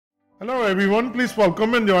Hello everyone, please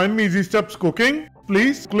welcome and join me Easy Steps Cooking.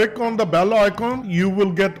 Please click on the bell icon. You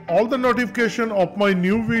will get all the notification of my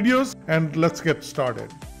new videos, and let's get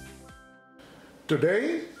started.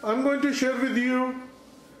 Today I'm going to share with you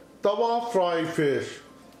Tawa fried fish.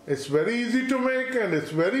 It's very easy to make and it's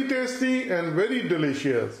very tasty and very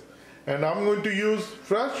delicious. And I'm going to use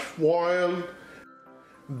fresh boiled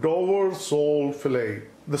Dover sole fillet.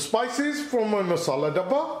 The spices from my masala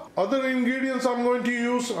dabba. Other ingredients I'm going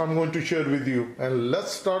to share with you. And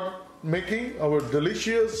let's start making our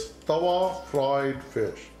delicious tawa fried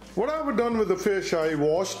fish. What I've done with the fish, I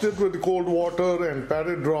washed it with cold water and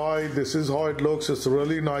patted dry. This is how it looks. It's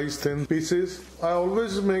really nice thin pieces. I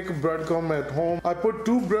always make breadcrumb at home. I put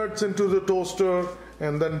 2 breads into the toaster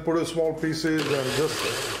and then put a small pieces and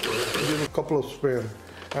just give a couple of spin.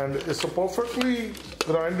 And it's a perfectly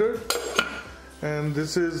grinded, and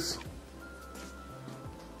this is,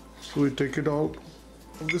 so we take it out.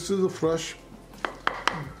 This is a fresh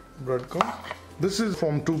breadcrumb. This is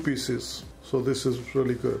from 2 pieces, so this is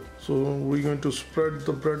really good. So we're going to spread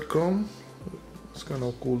the breadcrumb. It's kind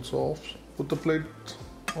of cools off. Put the plate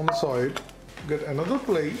on the side. Get another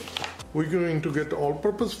plate. We're going to get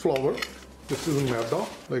all-purpose flour. This is maida,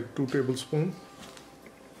 like 2 tablespoons.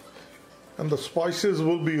 And the spices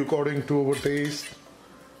will be according to our taste.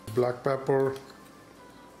 Black pepper,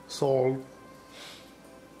 salt,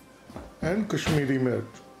 and Kashmiri mirch.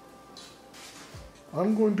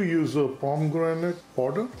 I'm going to use a pomegranate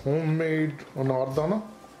powder, homemade anardana.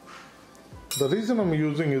 The reason I'm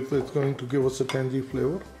using it, it's going to give us a tangy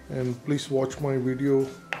flavor. And please watch my video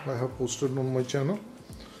I have posted on my channel.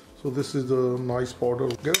 So this is the nice powder.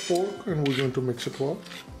 Get a fork and we're going to mix it well.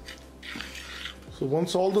 So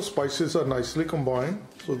once all the spices are nicely combined,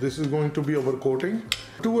 so this is going to be our coating.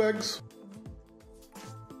 2 eggs.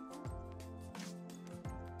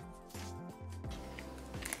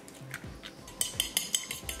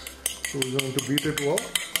 So we're going to beat it well.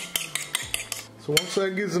 So once the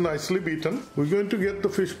egg is nicely beaten, we're going to get the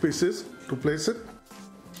fish pieces to place it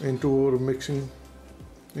into our mixing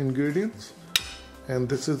ingredients. And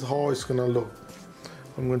this is how it's gonna look.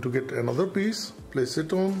 I'm going to get another piece, place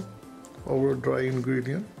it on our dry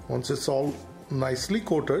ingredient. Once it's all nicely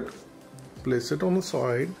coated, place it on the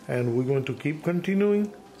side, and we're going to keep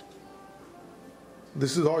continuing.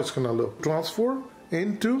 This is how it's gonna look. Transfer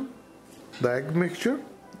into the egg mixture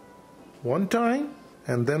one time,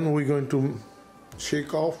 and then we're going to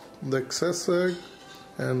shake off the excess egg,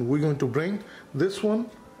 and we're going to bring this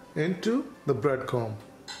one into the breadcrumb,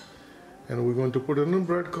 and we're going to put it in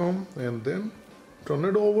the breadcrumb and then turn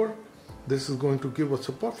it over. This is going to give us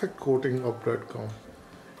a perfect coating of breadcrumb.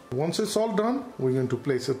 Once it's all done, we're going to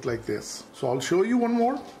place it like this. So I'll show you one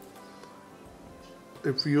more.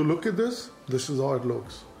 If you look at this, this is how it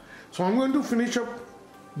looks. So I'm going to finish up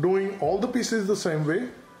doing all the pieces the same way.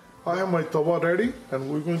 I have my tawa ready,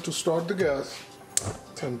 and we're going to start the gas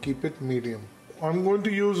and keep it medium. I'm going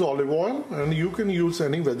to use olive oil, and you can use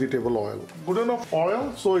any vegetable oil. Good enough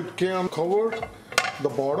oil so it can cover the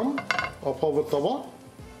bottom of our tawa.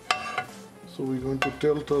 So we're going to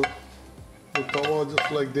tilt the tawa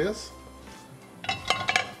just like this.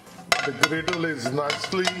 The griddle is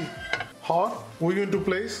nicely hot. We're going to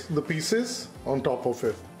place the pieces on top of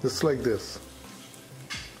it, just like this.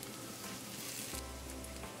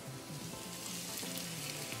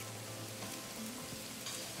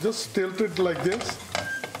 Just tilt it like this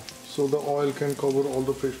so the oil can cover all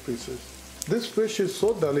the fish pieces. This fish is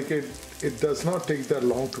so delicate, it does not take that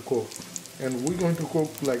long to cook. And we're going to cook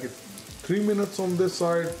like 3 minutes on this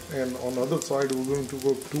side, and on the other side we're going to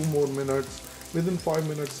cook 2 more minutes. Within 5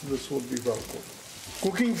 minutes this will be well cooked.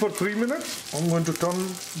 Cooking for 3 minutes, I'm going to turn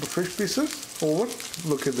the fish pieces over.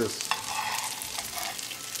 Look at this.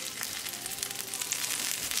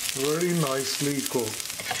 Very nicely cooked.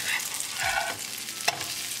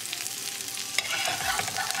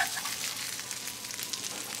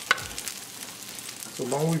 So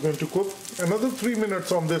now we're going to cook another 3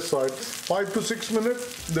 minutes on this side. 5 to 6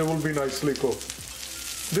 minutes, they will be nicely cooked.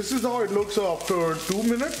 This is how it looks after 2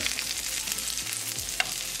 minutes.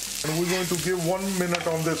 And we're going to give 1 minute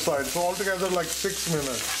on this side. So altogether like 6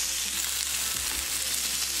 minutes.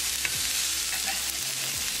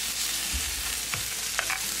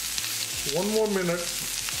 One more minute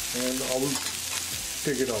and I will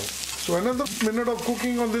take it out. So another minute of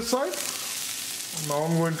cooking on this side. Now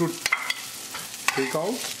I'm going to take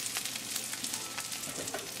out.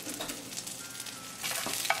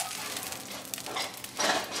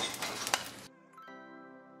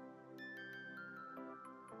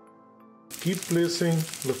 Keep placing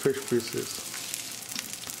the fish pieces.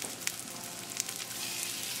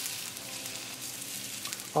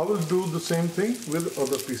 I will do the same thing with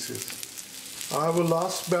other pieces. I have a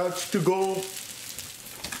last batch to go.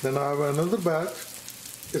 Then I have another batch.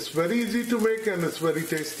 It's very easy to make and it's very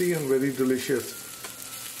tasty and very delicious.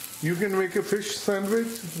 You can make a fish sandwich,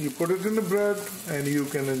 you put it in the bread and you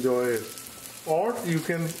can enjoy it. Or you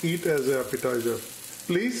can eat as an appetizer.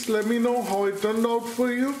 Please let me know how it turned out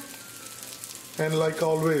for you. And like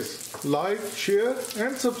always, like, share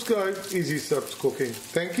and subscribe Easy Steps Cooking.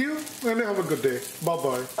 Thank you and have a good day. Bye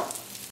bye.